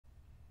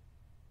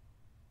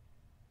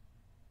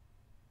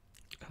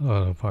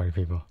Hello, party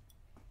people.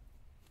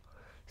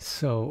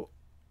 So,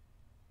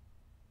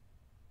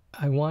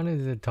 I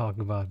wanted to talk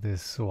about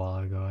this a while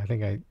ago. I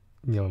think I,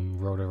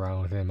 wrote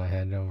around with it in my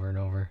head over and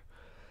over.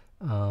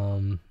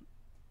 Um,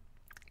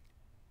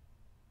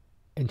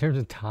 in terms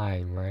of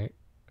time, right?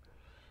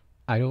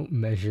 I don't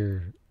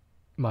measure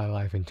my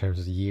life in terms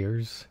of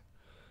years.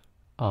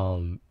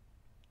 Um,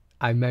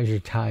 I measure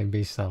time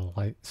based on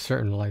like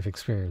certain life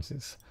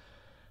experiences.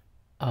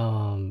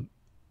 Um,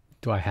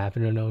 do I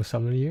happen to know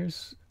some of the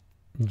years?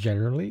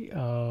 Generally,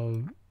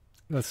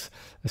 let's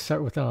let's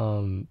start with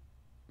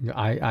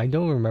I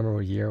don't remember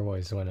what year it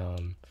was when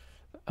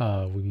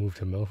we moved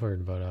to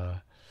Milford, but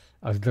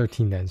I was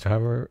 13 then. So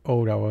however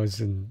old I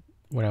was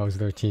when I was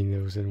 13,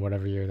 it was in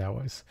whatever year that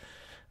was.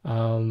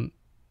 Um,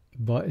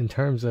 but in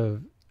terms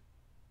of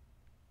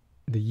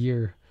the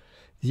year,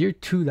 the year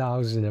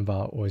 2000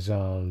 about was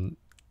when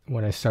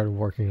I started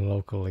working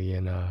locally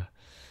in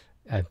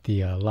at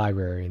the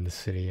library in the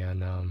city,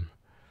 and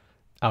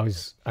I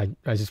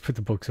just put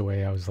the books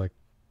away. I was like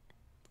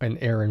an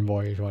errand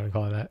boy, if you want to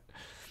call it that.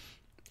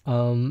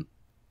 Um,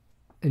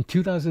 in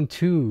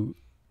 2002,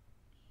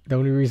 the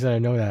only reason I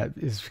know that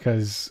is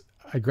because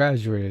I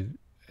graduated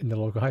in the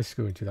local high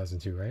school in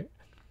 2002, right?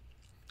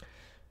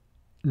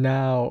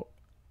 Now,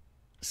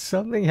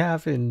 something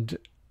happened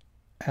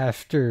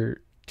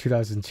after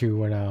 2002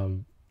 when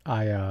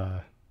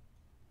I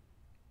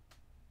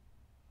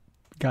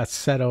got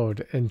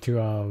settled into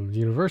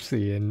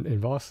university in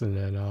Boston,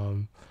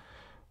 and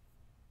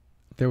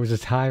there was a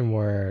time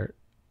where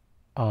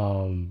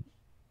um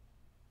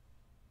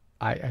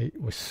I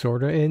was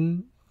sort of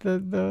in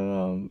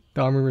the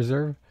Army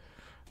Reserve.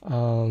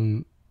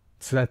 Um,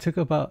 so that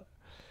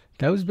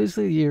was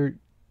basically the year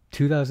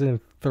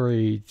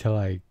 2003 to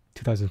like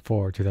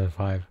 2004,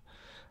 2005.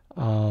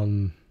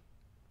 Um,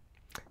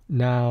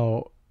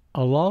 Now,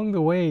 along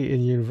the way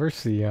in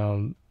university,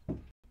 welcome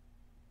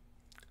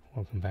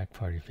back,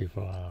 party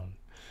people.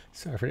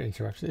 Sorry for the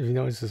interruption. If you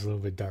notice, it's a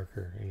little bit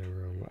darker in the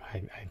room.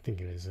 I think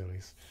it is at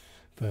least.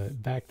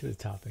 But back to the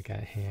topic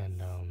at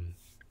hand.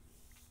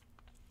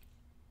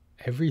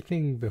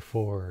 Everything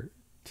before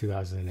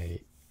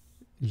 2008,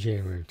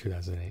 January of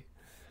 2008,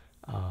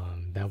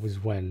 that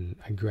was when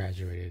I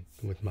graduated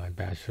with my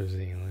bachelor's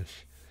in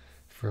English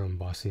from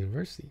Boston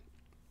University.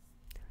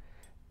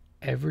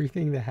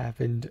 Everything that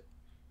happened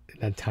in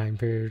that time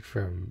period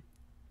from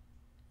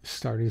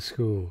starting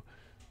school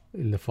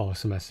in the fall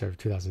semester of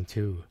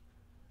 2002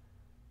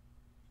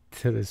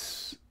 to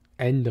this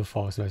end of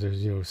fall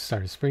semester,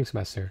 start of spring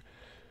semester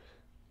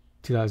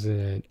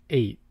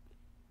 2008.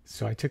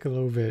 So I took a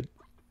little bit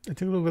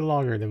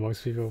longer than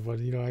most people, but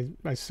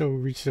I still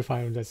reached the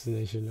final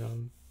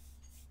destination.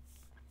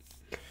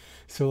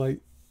 So like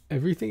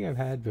everything I've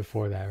had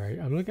before that, right?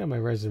 I'm looking at my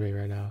resume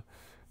right now,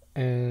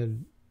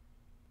 and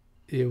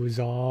it was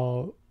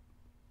all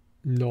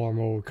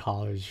normal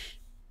college.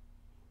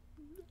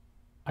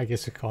 I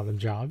guess I call them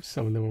jobs.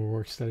 Some of them were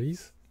work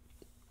studies,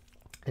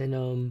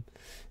 and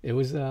it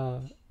was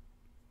I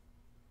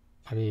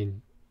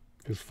mean,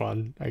 it was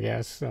fun. I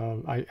guess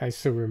I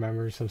still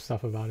remember some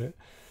stuff about it.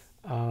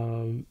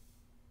 Um,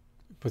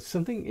 but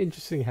something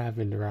interesting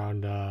happened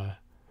around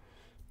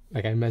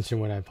like I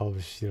mentioned when I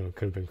published, could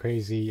have been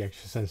crazy,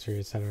 extrasensory,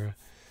 etc.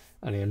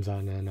 on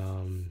Amazon, and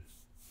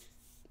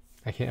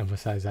I can't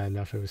emphasize that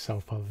enough. It was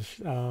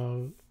self-published.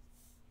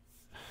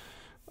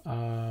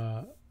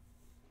 Uh,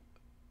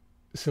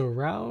 so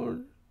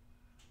around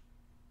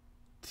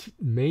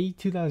May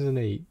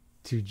 2008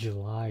 to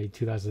July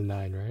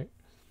 2009, right?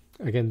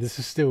 Again, this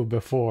is still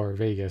before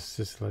Vegas.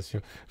 Just to let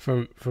you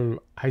know, from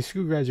high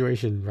school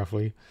graduation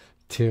roughly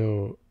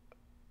till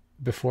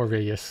before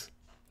Vegas.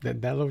 That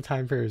little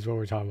time period is what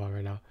we're talking about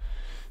right now.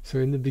 So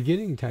in the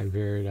beginning time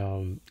period,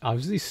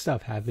 obviously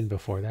stuff happened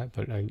before that,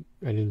 but I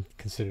didn't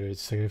consider it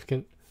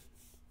significant.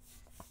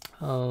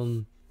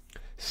 Um,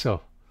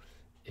 so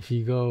if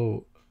you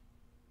go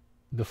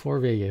before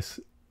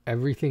Vegas,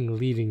 everything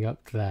leading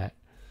up to that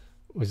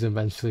was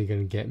eventually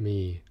going to get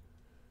me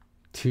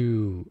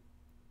to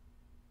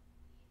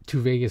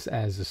Vegas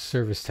as a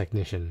service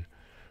technician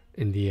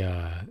in the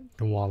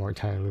Walmart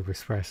Tire Loop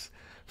Express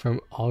from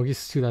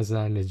August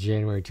 2009 to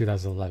January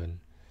 2011.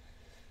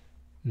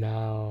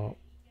 Now,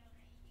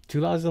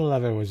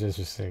 2011 was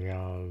interesting.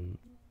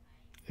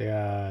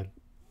 Yeah,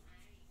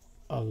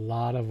 a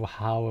lot of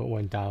how it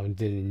went down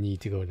didn't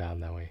need to go down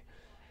that way,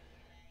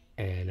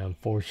 and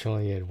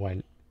unfortunately, it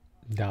went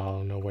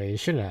down a way it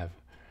shouldn't have.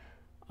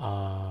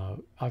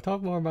 I'll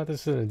talk more about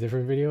this in a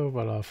different video,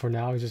 but for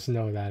now, just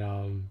know that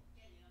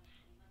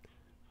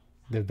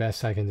the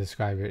best I can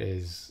describe it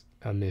is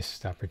a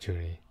missed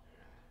opportunity,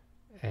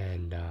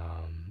 and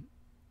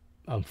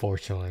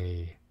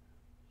unfortunately,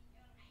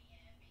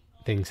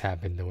 things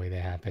happened the way they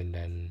happened,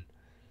 and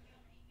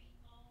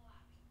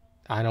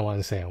I don't want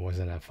to say I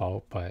wasn't at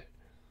fault, but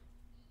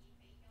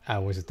I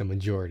was the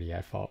majority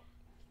at fault.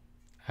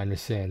 I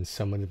understand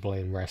some of the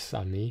blame rests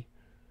on me,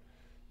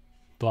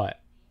 but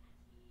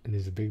and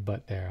there's a big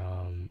but there.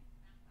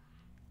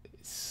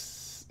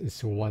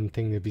 It's one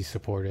thing to be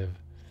supportive,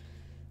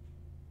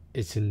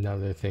 it's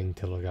another thing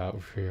to look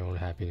out for your own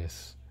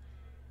happiness,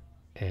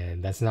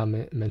 and that's not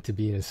meant to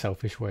be in a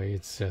selfish way.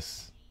 It's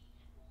just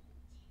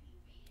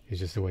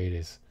the way it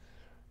is.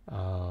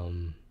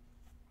 Um,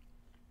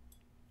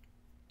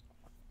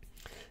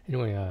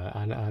 anyway,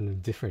 on a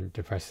different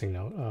depressing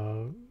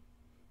note,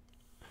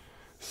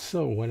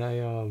 so when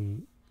I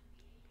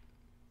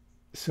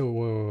so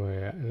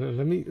wait,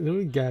 let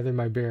me gather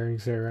my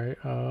bearings there,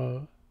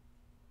 right?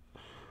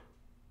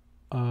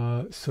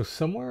 So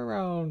somewhere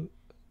around,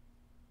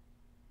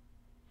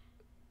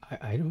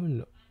 I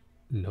don't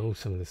know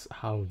some of this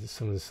how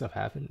some of this stuff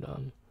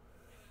happened.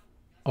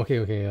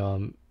 Okay.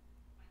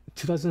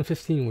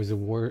 2015 was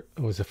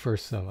the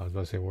first I was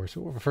about to say worst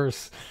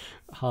first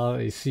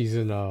holiday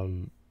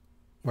season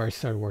where I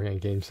started working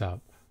at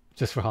GameStop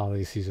just for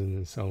holiday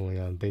seasons only.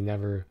 They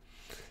never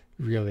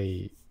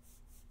really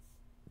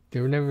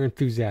they were never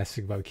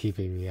enthusiastic about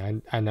keeping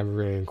me. I never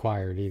really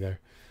inquired either.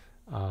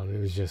 It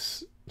was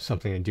just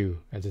something to do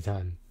at the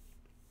time.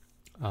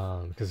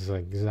 Because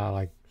it's not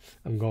like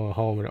I'm going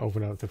home and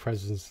open up the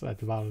presents at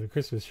the bottom of the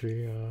Christmas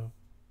tree.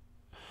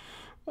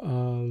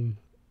 Um,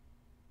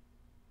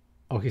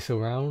 okay, so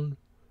around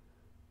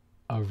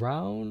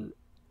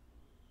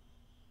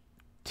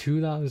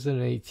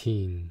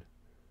 2018,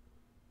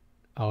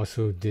 I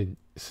also did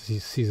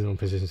seasonal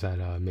positions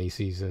at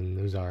Macy's, and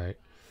it was all right.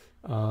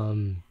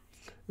 Um,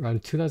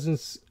 around 2000,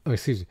 oh,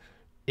 excuse me,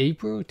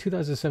 April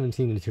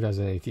 2017 to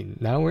 2018.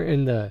 Now we're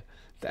in the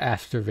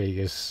after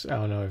Vegas. I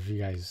don't know if you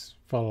guys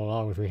follow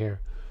along with me here.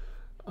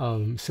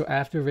 So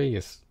after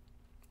Vegas,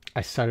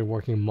 I started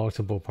working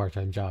multiple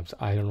part-time jobs.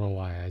 I don't know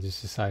why. I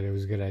just decided it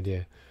was a good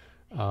idea.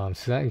 So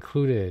that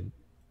included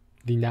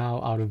the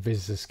now out of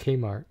business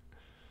Kmart,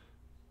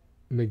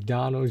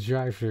 McDonald's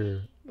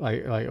drive-through,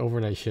 like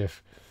overnight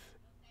shift,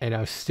 and I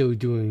was still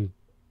doing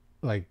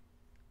like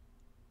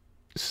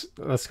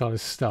let's call it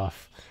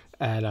stuff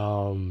at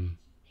my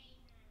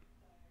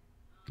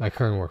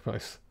current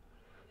workplace,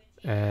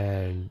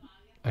 and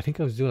I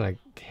think I was doing like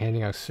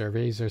handing out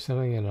surveys or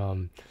something,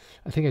 and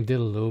I think I did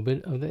a little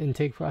bit of the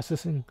intake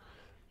processing.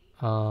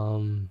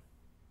 Um,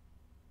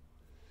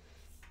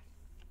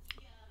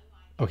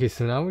 okay,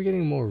 so now we're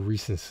getting more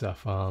recent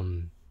stuff.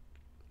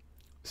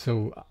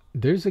 So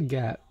there's a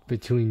gap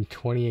between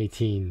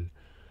 2018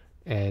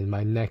 and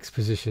my next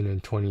position in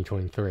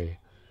 2023.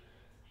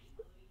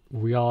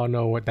 We all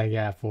know what that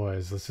gap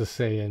was. Let's just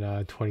say in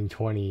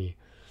 2020.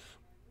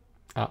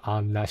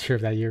 I'm not sure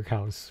if that year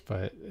counts,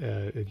 but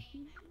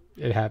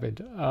it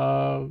happened.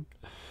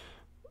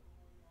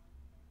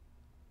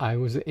 I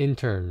was an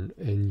intern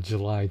in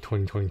July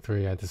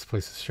 2023 at this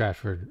place in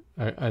Stratford,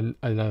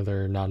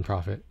 another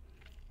nonprofit.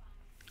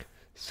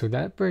 So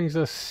that brings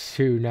us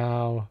to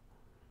now.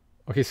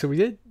 Okay, so we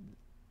did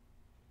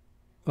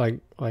like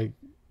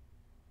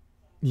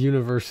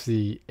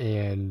university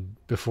and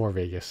before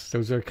Vegas.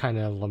 Those are kind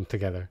of lumped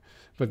together,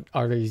 but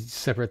are they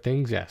separate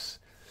things? Yes.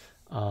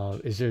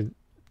 Is there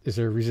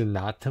a reason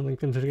not to link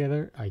them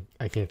together? I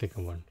can't think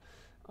of one.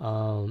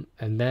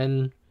 And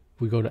then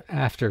we go to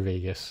after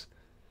Vegas.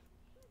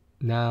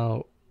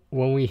 Now,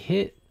 when we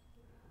hit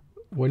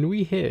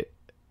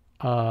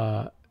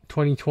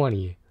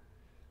 2020,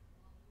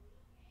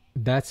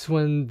 that's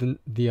when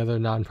the other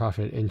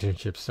nonprofit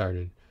internship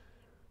started,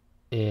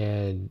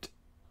 and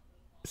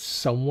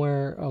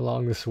somewhere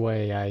along this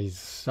way, I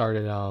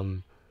started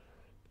to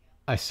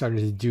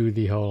do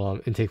the whole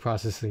intake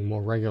processing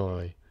more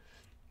regularly.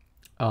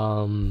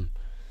 Um,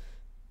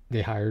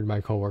 they hired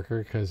my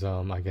coworker because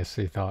I guess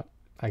they thought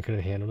I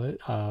couldn't handle it.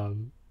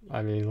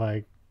 I mean,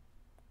 like,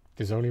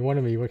 there's only one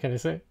of me. What can I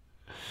say?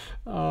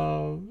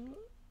 Um,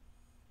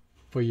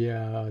 but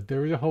yeah,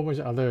 there was a whole bunch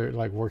of other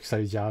like work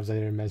study jobs I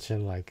didn't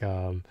mention. Like,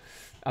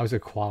 I was a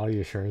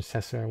quality assurance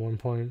tester at one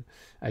point.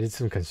 I did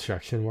some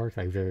construction work,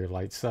 like very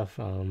light stuff.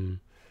 Well,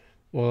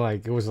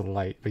 like it wasn't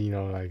light, but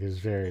like it was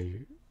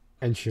very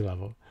entry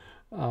level.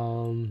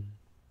 Um,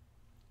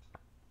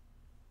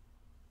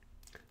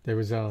 there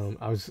was I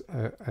was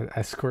an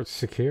escort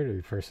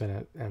security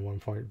person at one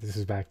point. This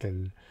is back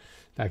in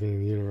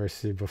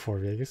university before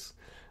Vegas.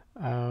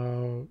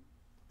 Uh,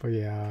 but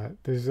yeah,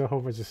 there's a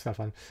whole bunch of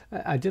stuff on.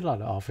 I did a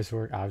lot of office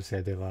work. Obviously,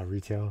 I did a lot of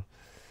retail,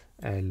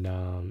 and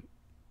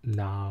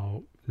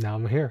now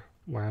I'm here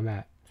where I'm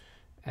at,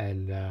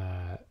 and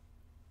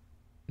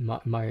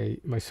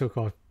my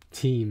so-called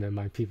team and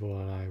my people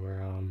and I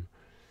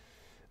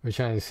we're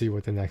trying to see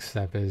what the next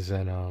step is,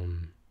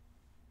 and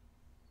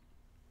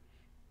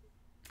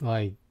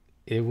like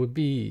it would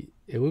be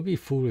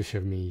foolish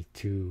of me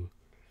to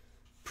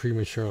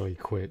prematurely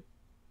quit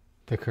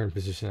the current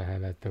position I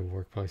have at the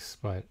workplace,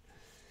 but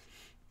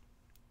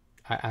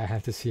I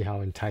have to see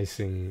how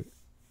enticing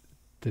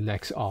the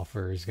next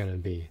offer is gonna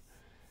be.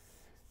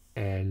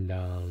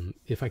 And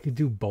if I could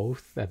do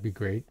both, that'd be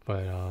great.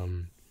 But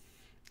I'm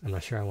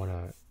not sure I want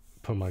to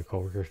put my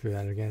coworker through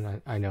that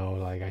again. I know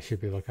like I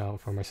should be looking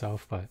out for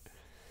myself, but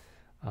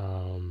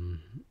um,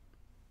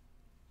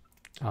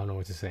 I don't know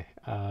what to say.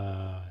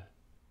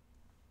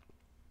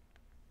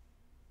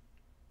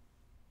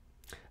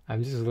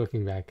 I'm just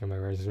looking back at my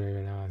resume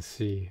right now and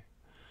see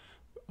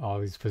all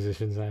these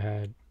positions I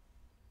had,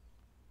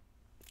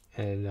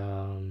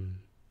 and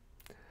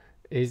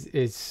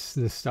it's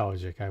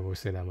nostalgic. I will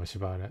say that much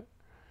about it.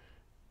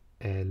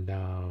 And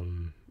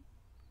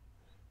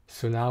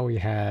so now we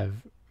have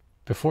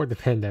before the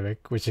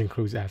pandemic, which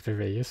includes after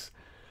Vegas,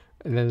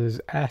 and then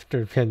there's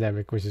after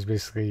pandemic, which is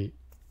basically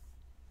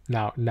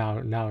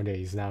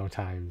nowadays, now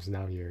times,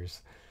 now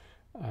years.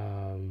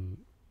 Um,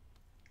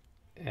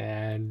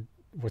 and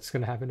what's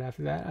gonna happen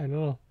after that? I don't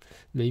know.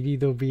 Maybe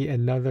there'll be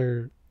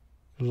another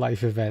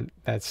life event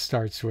that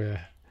starts with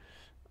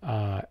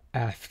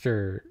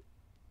after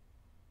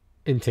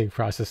intake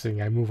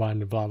processing. I move on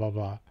to blah blah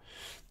blah.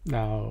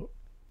 Now,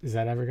 is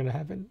that ever gonna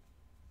happen?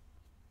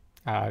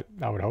 I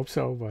would hope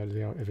so, but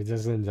if it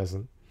doesn't, it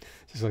doesn't.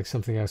 Just like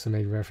something else I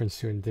made reference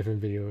to in a different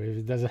video. If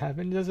it doesn't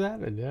happen, it doesn't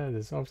happen. Yeah,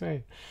 that's what I'm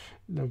saying.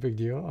 No big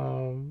deal.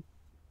 All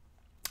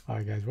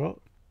right, guys. Well,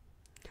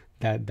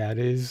 that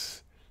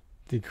is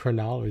the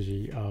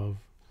chronology of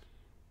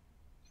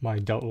my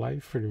adult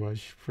life, pretty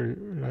much, or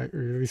at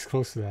least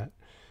close to that.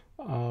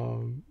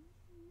 Um,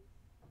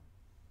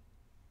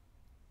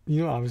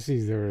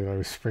 obviously there were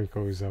those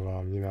sprinkles of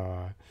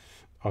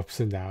ups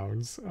and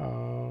downs.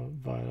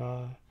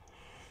 But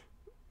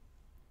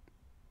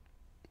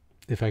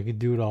if I could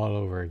do it all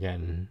over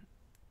again,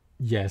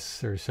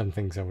 yes, there are some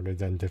things I would have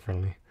done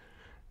differently.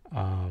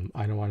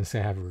 I don't want to say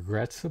I have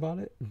regrets about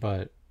it,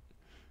 but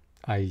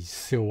I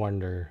still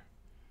wonder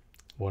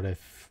what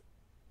if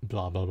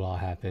blah blah blah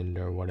happened,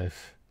 or what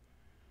if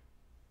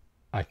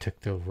I took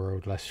the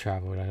road less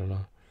traveled. I don't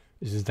know.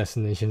 Is this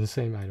destination the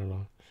same? I don't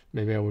know.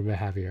 Maybe I would have been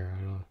happier. I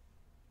don't know.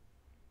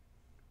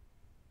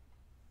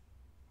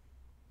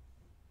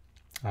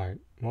 Alright,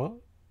 well,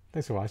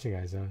 thanks for watching,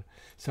 guys.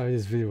 Sorry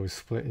this video was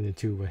split into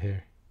two, but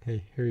here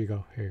you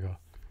go.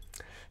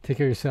 Take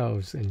care of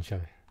yourselves and each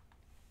other.